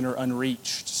 billion are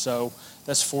unreached. So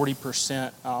that's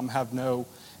 40% have no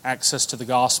access to the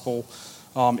gospel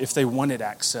if they wanted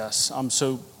access.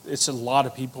 So it's a lot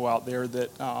of people out there that,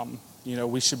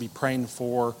 we should be praying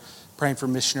for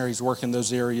missionaries working in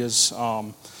those areas.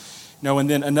 And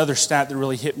then another stat that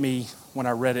really hit me when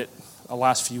I read it the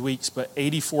last few weeks, but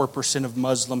 84% of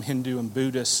Muslim, Hindu, and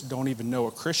Buddhists don't even know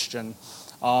a Christian.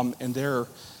 And there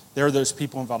are those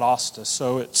people in Valdosta.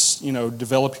 So it's,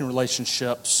 developing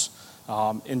relationships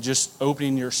and just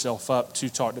opening yourself up to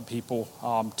talk to people,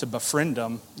 to befriend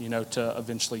them, to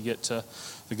eventually get to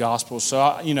the gospel.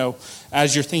 So,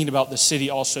 as you're thinking about the city,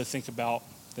 also think about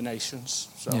the nations.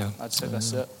 So yeah. I'd say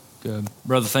that's it. Good.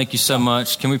 Brother, thank you so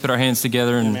much. Can we put our hands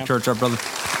together and Amen. church our brother?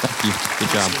 Thank you. Good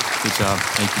job. Good job.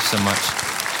 Thank you so much.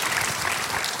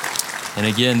 And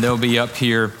again, they'll be up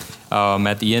here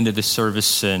at the end of the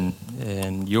service, and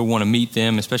you'll want to meet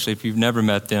them, especially if you've never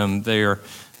met them. They are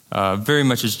very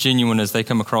much as genuine as they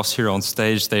come across here on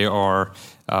stage. They are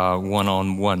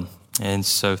one-on-one. And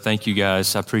so thank you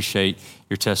guys. I appreciate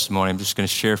your testimony. I'm just going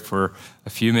to share for a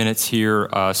few minutes here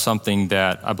something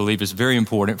that I believe is very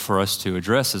important for us to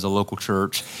address as a local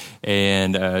church.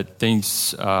 And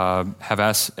things have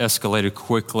escalated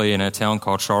quickly in a town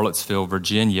called Charlottesville,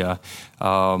 Virginia,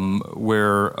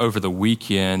 where over the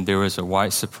weekend there was a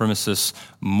white supremacist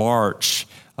march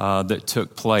that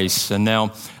took place. And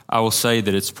now I will say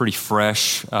that it's pretty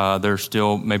fresh. There's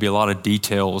still maybe a lot of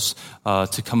details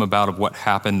to come about of what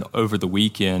happened over the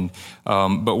weekend.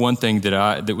 But one thing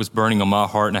that was burning on my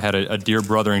heart, and I had a dear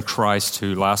brother in Christ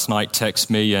who last night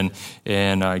texted me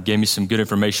and gave me some good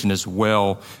information as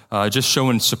well, just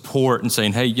showing support and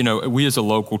saying, hey, we as a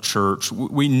local church,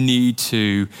 we need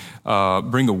to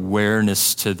bring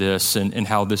awareness to this and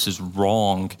how this is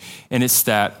wrong. And it's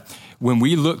that when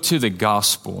we look to the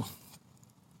gospel,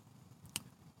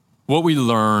 what we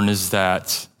learn is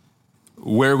that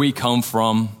where we come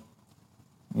from,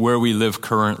 where we live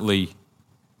currently,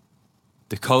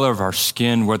 the color of our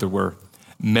skin, whether we're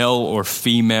male or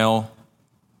female,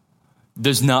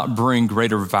 does not bring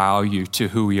greater value to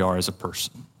who we are as a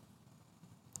person.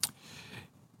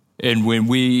 And when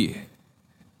we,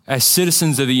 as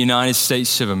citizens of the United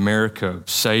States of America,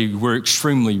 say we're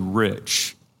extremely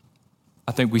rich,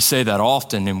 I think we say that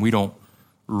often and we don't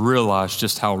realize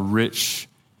just how rich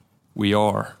we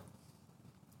are.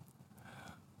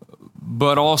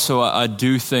 But also, I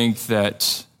do think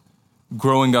that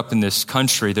growing up in this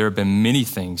country, there have been many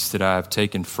things that I've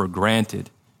taken for granted,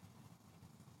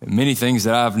 and many things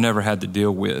that I've never had to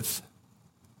deal with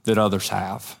that others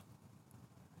have.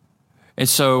 And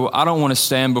so I don't want to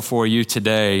stand before you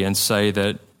today and say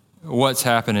that what's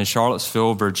happened in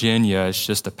Charlottesville, Virginia is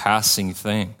just a passing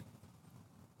thing.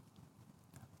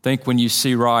 I think when you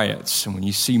see riots and when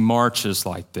you see marches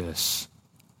like this,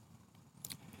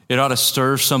 it ought to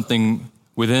stir something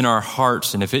within our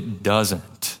hearts, and if it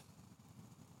doesn't,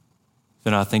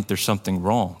 then I think there's something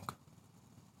wrong.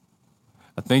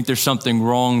 I think there's something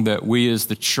wrong that we as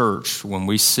the church, when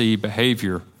we see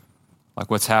behavior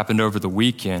like what's happened over the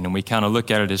weekend, and we kind of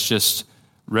look at it as just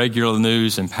regular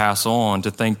news and pass on, to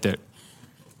think that,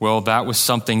 well, that was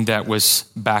something that was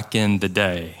back in the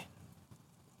day.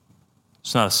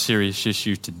 It's not a serious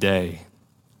issue today.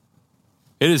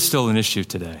 It is still an issue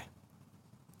today.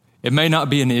 It may not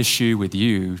be an issue with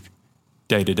you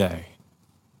day to day,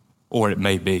 or it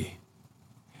may be.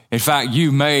 In fact,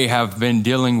 you may have been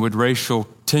dealing with racial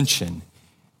tension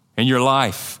in your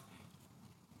life,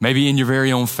 maybe in your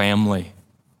very own family.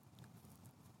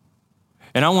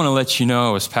 And I want to let you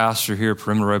know, as pastor here at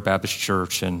Perimeter Road Baptist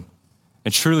Church, and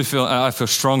truly I feel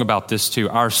strong about this too,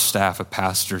 our staff of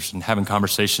pastors, and having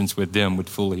conversations with them would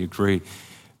fully agree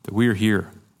that we are here.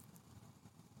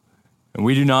 And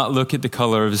we do not look at the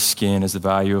color of his skin as the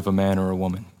value of a man or a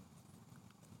woman.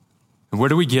 And where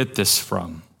do we get this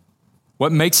from?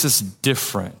 What makes us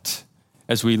different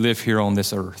as we live here on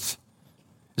this earth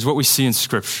is what we see in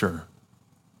Scripture.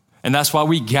 And that's why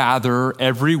we gather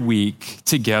every week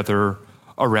together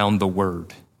around the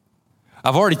Word.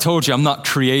 I've already told you I'm not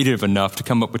creative enough to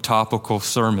come up with topical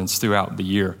sermons throughout the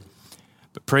year.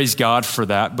 But praise God for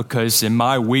that, because in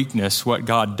my weakness, what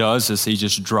God does is he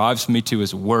just drives me to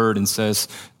his word and says,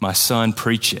 my son,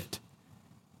 preach it.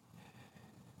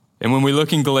 And when we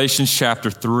look in Galatians chapter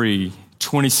 3,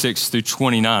 26 through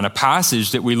 29, a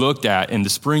passage that we looked at in the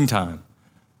springtime,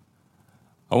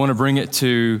 I want to bring it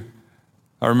to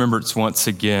our remembrance once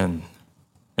again.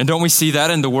 And don't we see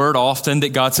that in the word often,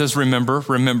 that God says, remember,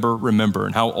 remember, remember,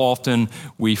 and how often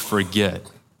we forget.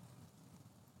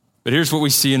 But here's what we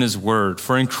see in his word.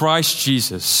 For in Christ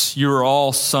Jesus, you are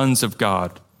all sons of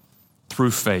God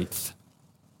through faith.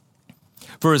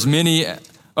 For as many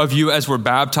of you as were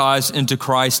baptized into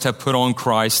Christ have put on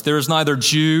Christ. There is neither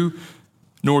Jew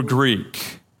nor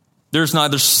Greek. There is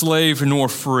neither slave nor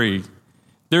free.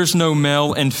 There's no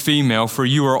male and female, for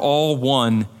you are all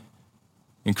one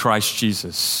in Christ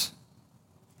Jesus.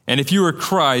 And if you are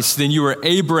Christ, then you are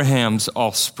Abraham's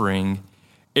offspring,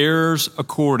 heirs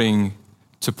according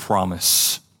to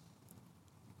promise.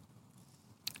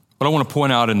 What I want to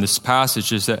point out in this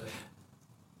passage is that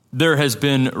there has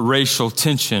been racial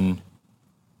tension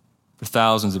for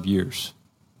thousands of years.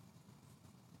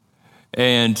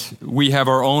 And we have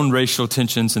our own racial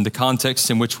tensions in the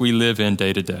context in which we live in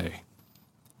day to day.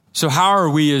 So how are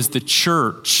we as the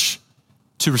church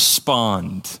to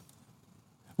respond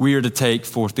we are to take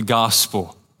forth the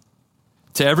gospel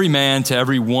to every man, to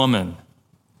every woman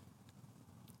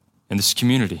in this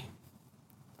community.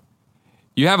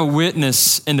 You have a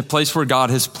witness in the place where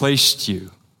God has placed you.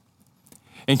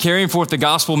 And carrying forth the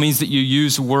gospel means that you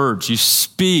use words. You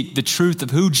speak the truth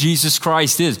of who Jesus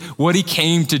Christ is, what he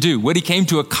came to do, what he came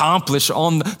to accomplish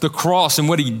on the cross, and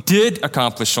what he did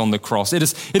accomplish on the cross. It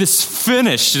is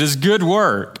finished. It is good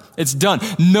work. It's done.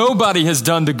 Nobody has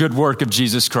done the good work of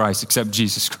Jesus Christ except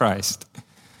Jesus Christ.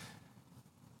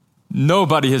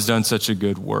 Nobody has done such a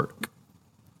good work.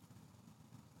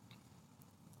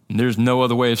 And there's no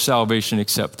other way of salvation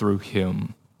except through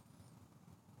him.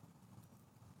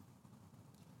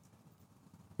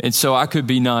 And so I could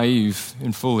be naive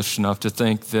and foolish enough to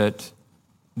think that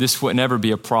this would never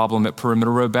be a problem at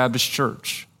Perimeter Road Baptist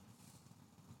Church.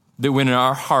 That when in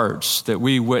our hearts that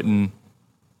we wouldn't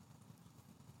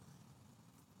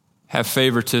have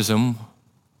favoritism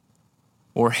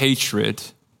or hatred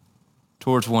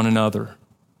towards one another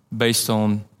based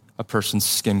on a person's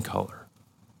skin color.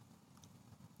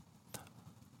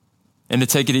 And to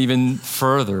take it even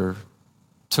further,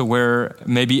 to where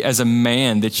maybe as a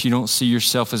man that you don't see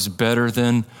yourself as better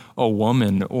than a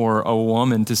woman, or a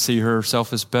woman to see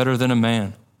herself as better than a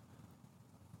man.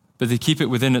 But to keep it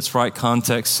within its right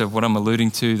context of what I'm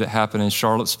alluding to that happened in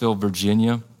Charlottesville,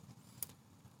 Virginia,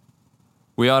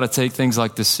 we ought to take things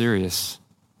like this serious.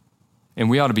 And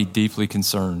we ought to be deeply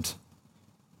concerned.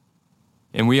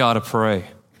 And we ought to pray.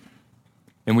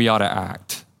 And we ought to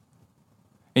act.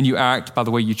 And you act by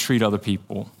the way you treat other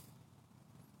people.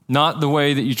 Not the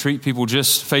way that you treat people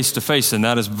just face to face, and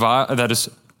that is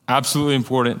absolutely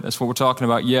important. That's what we're talking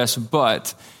about, yes,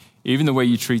 but even the way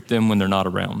you treat them when they're not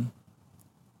around.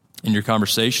 In your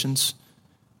conversations,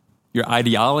 your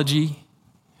ideology,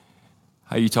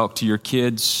 how you talk to your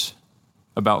kids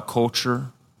about culture.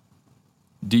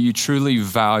 Do you truly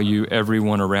value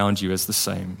everyone around you as the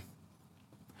same?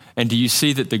 And do you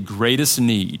see that the greatest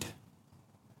need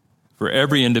for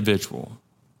every individual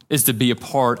is to be a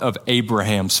part of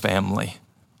Abraham's family,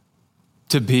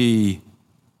 to be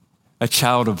a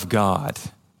child of God,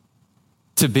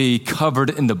 to be covered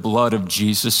in the blood of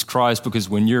Jesus Christ, because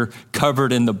when you're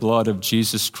covered in the blood of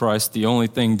Jesus Christ, the only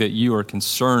thing that you are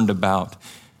concerned about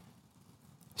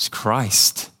is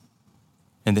Christ,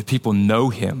 and that people know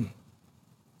him,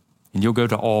 and you'll go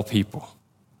to all people.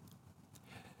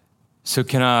 So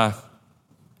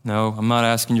no, I'm not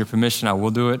asking your permission, I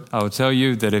will do it. I will tell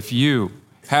you that if you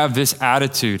have this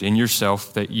attitude in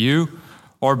yourself that you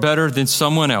are better than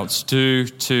someone else due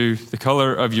to the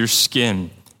color of your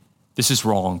skin, this is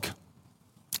wrong.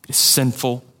 It is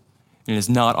sinful, and it is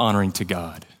not honoring to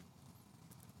God.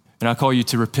 And I call you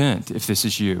to repent if this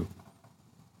is you.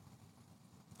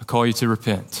 I call you to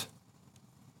repent.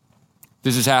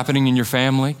 This is happening in your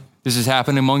family. This is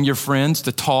happening among your friends,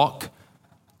 the talk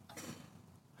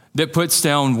that puts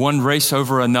down one race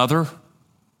over another.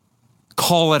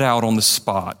 Call it out on the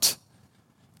spot.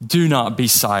 Do not be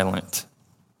silent.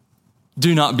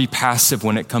 Do not be passive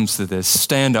when it comes to this.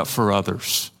 Stand up for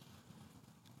others.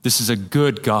 This is a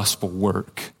good gospel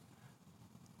work.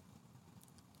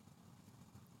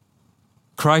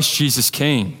 Christ Jesus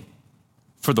came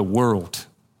for the world.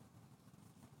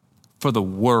 For the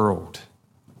world.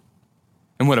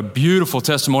 And what a beautiful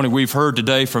testimony we've heard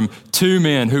today from two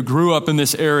men who grew up in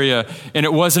this area, and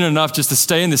it wasn't enough just to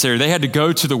stay in this area. They had to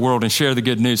go to the world and share the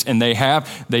good news, and they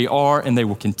are, and they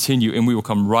will continue, and we will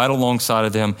come right alongside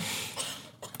of them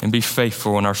and be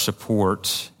faithful in our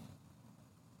support.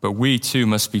 But we too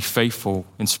must be faithful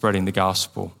in spreading the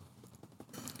gospel.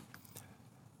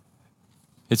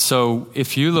 It's so,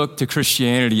 if you look to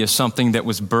Christianity as something that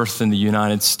was birthed in the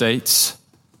United States,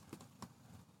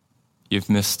 you've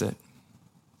missed it.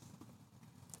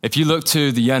 If you look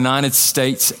to the United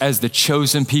States as the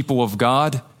chosen people of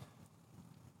God,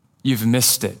 you've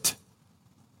missed it.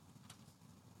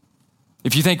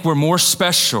 If you think we're more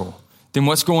special than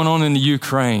what's going on in the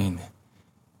Ukraine,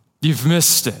 you've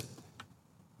missed it.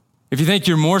 If you think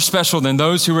you're more special than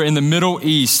those who are in the Middle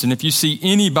East, and if you see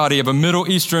anybody of a Middle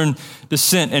Eastern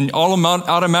descent and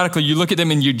automatically you look at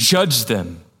them and you judge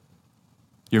them,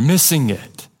 you're missing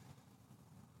it.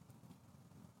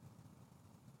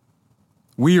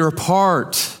 We are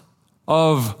part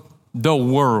of the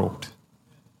world.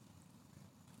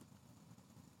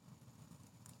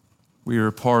 We are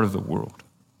a part of the world.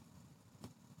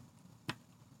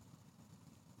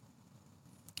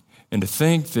 And to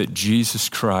think that Jesus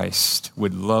Christ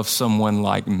would love someone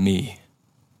like me,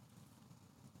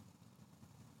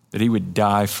 that he would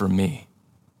die for me,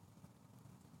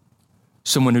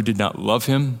 someone who did not love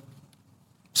him,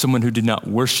 someone who did not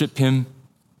worship him,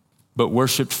 but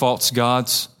worshiped false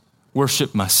gods,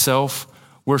 worshiped myself,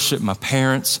 worshiped my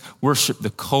parents, worshiped the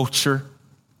culture.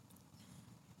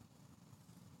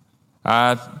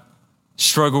 I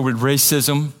struggled with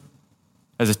racism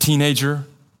as a teenager.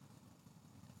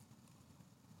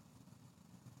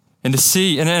 And to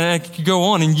see, and I could go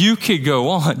on, and you could go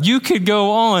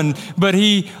on, but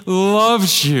he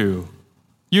loves you.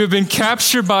 You have been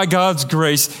captured by God's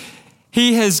grace.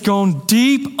 He has gone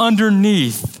deep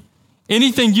underneath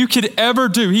anything you could ever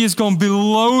do. He has gone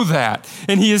below that,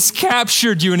 and he has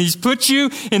captured you, and he's put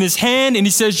you in his hand, and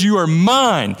he says, you are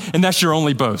mine, and that's your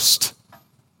only boast.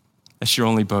 That's your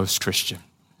only boast, Christian.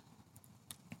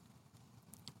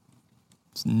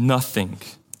 It's nothing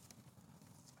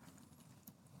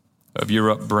of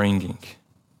your upbringing.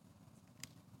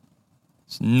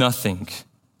 It's nothing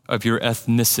of your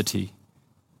ethnicity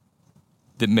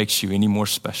that makes you any more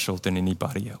special than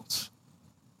anybody else.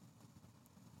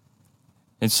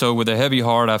 And so with a heavy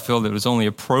heart, I feel that it was only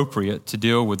appropriate to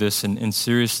deal with this in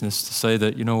seriousness, to say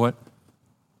that, you know what?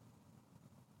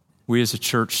 We as a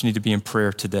church need to be in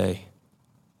prayer today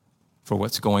for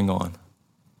what's going on.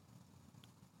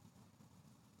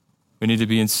 We need to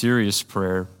be in serious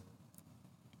prayer.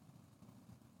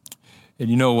 And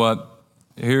you know what?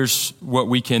 Here's what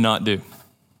we cannot do.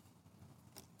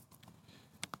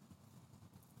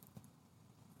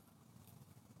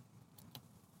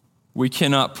 We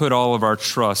cannot put all of our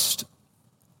trust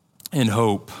and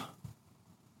hope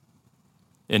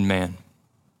in man.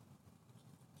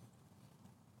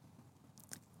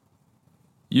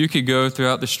 You could go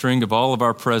throughout the string of all of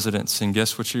our presidents, and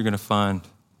guess what you're going to find?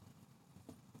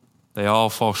 They all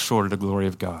fall short of the glory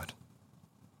of God.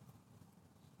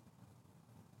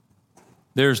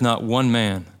 There's not one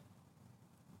man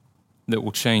that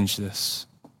will change this.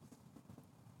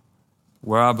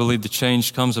 Where I believe the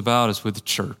change comes about is with the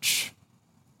church.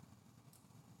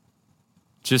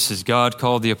 Just as God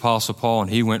called the Apostle Paul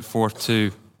and he went forth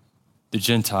to the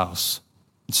Gentiles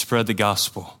and spread the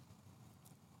gospel.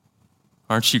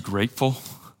 Aren't you grateful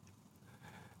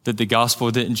that the gospel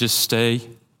didn't just stay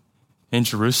in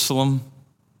Jerusalem?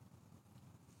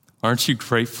 Aren't you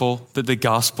grateful that the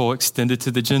gospel extended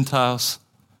to the Gentiles?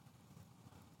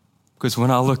 Because when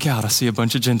I look out, I see a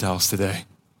bunch of Gentiles today.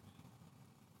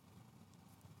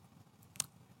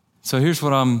 So here's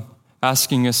what I'm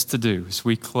asking us to do as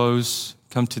we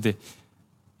come to the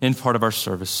end part of our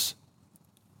service,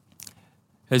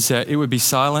 is that it would be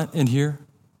silent in here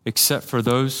except for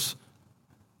those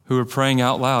who are praying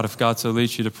out loud, if God so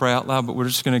leads you to pray out loud, but we're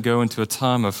just going to go into a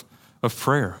time of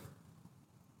prayer.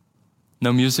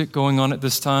 No music going on at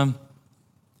this time.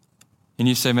 And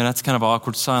you say, man, that's kind of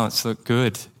awkward silence. Look,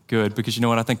 good, because you know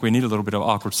what? I think we need a little bit of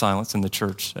awkward silence in the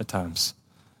church at times.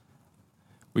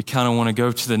 We kind of want to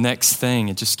go to the next thing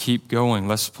and just keep going.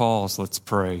 Let's pause, let's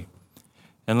pray.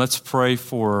 And let's pray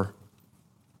for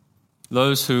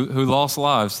those who lost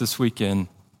lives this weekend,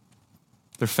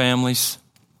 their families.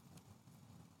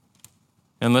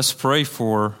 And let's pray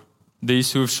for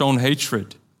these who have shown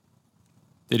hatred,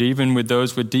 that even with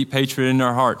those with deep hatred in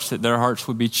their hearts, that their hearts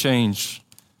would be changed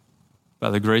by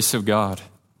the grace of God,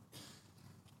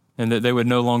 and that they would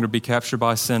no longer be captured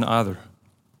by sin either.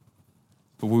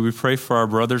 But will we pray for our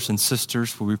brothers and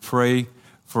sisters? Will we pray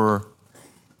for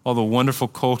all the wonderful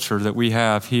culture that we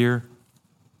have here,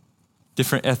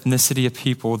 different ethnicity of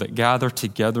people that gather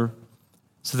together,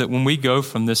 so that when we go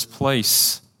from this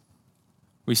place,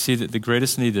 we see that the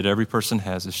greatest need that every person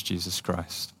has is Jesus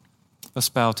Christ. Let's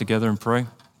bow together and pray.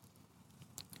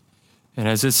 And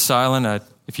as it's silent,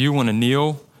 if you want to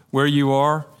kneel where you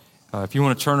are, if you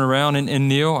want to turn around and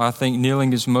kneel, I think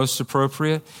kneeling is most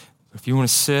appropriate. If you want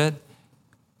to sit,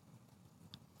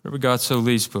 wherever God so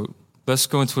leads, but let's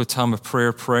go into a time of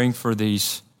prayer, praying for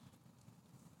these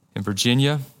in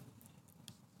Virginia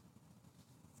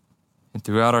and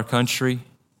throughout our country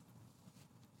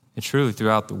and truly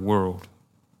throughout the world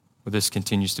where this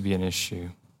continues to be an issue.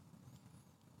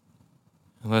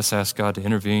 And let's ask God to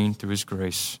intervene through his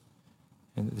grace,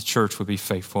 and that the church will be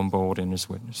faithful and bold in his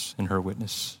witness, in her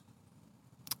witness.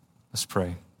 Let's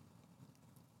pray.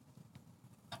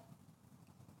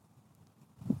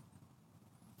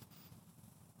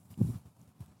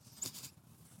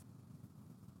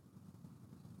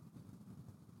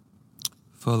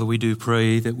 Father, we do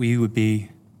pray that we would be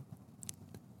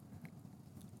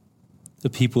the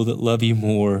people that love you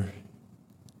more,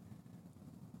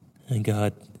 and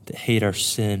God, that hate our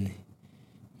sin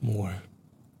more.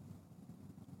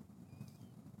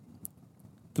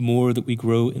 The more that we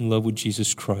grow in love with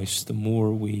Jesus Christ, the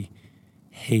more we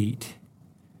hate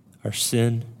our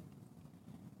sin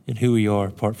and who we are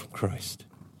apart from Christ.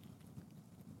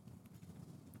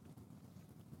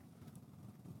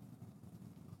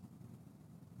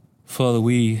 Father,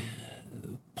 we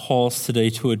pause today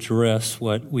to address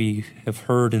what we have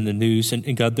heard in the news.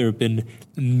 And God, there have been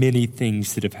many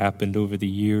things that have happened over the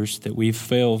years that we've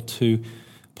failed to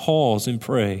pause and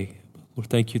pray. Lord,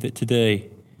 thank you that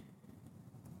today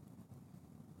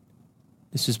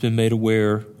this has been made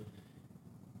aware.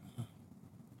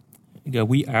 God,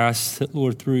 we ask that,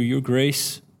 Lord, through your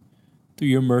grace, through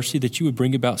your mercy, that you would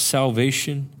bring about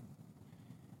salvation.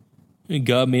 And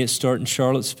God, may it start in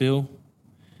Charlottesville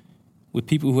with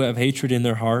people who have hatred in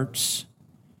their hearts.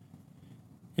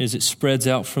 As it spreads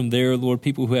out from there, Lord,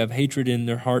 people who have hatred in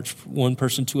their hearts, one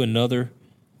person to another,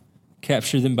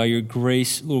 capture them by your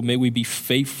grace. Lord, may we be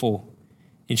faithful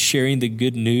in sharing the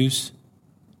good news.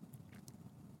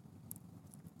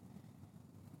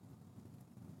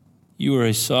 You are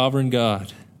a sovereign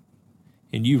God,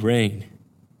 and you reign.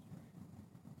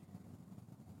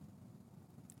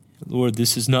 Lord,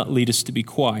 this does not lead us to be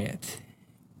quiet.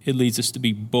 It leads us to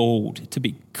be bold, to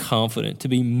be confident, to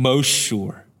be most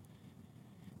sure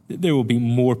that there will be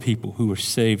more people who are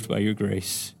saved by your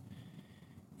grace,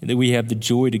 and that we have the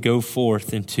joy to go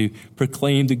forth and to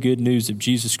proclaim the good news of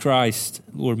Jesus Christ.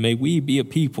 Lord, may we be a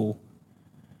people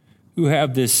who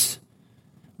have this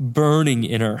burning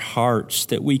in our hearts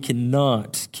that we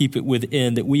cannot keep it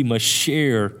within, that we must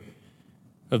share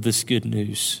of this good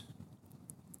news.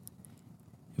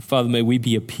 Father, may we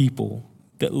be a people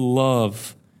that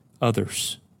love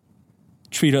others,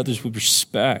 treat others with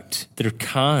respect, that are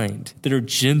kind, that are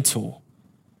gentle.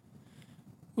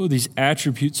 Oh, these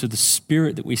attributes of the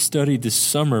Spirit that we studied this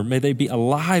summer, may they be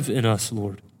alive in us,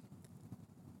 Lord.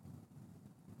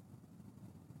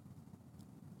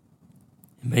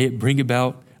 And may it bring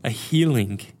about a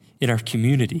healing in our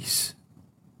communities.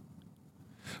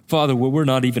 Father, where we're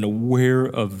not even aware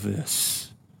of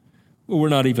this, where we're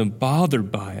not even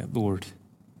bothered by it, Lord,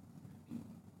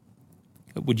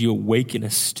 would you awaken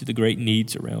us to the great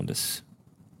needs around us?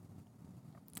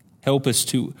 Help us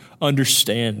to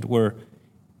understand where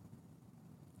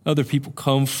other people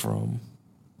come from.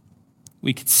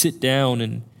 We could sit down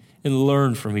and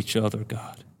learn from each other,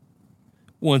 God.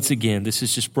 Once again, this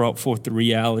has just brought forth the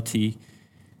reality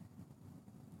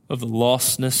of the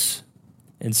lostness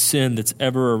and sin that's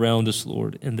ever around us,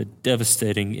 Lord, and the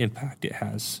devastating impact it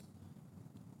has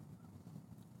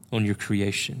on your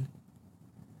creation.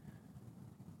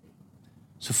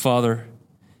 So, Father,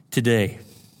 today,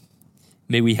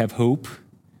 may we have hope,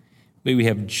 may we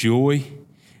have joy,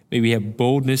 may we have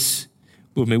boldness,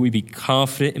 Lord, may we be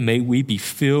confident, and may we be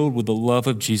filled with the love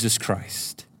of Jesus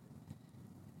Christ.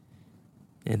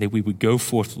 And that we would go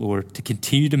forth, Lord, to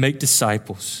continue to make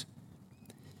disciples,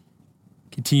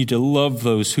 continue to love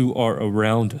those who are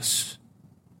around us.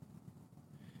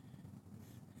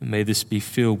 And may this be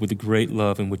filled with the great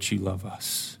love in which you love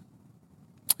us.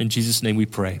 In Jesus' name we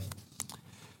pray.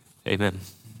 Amen.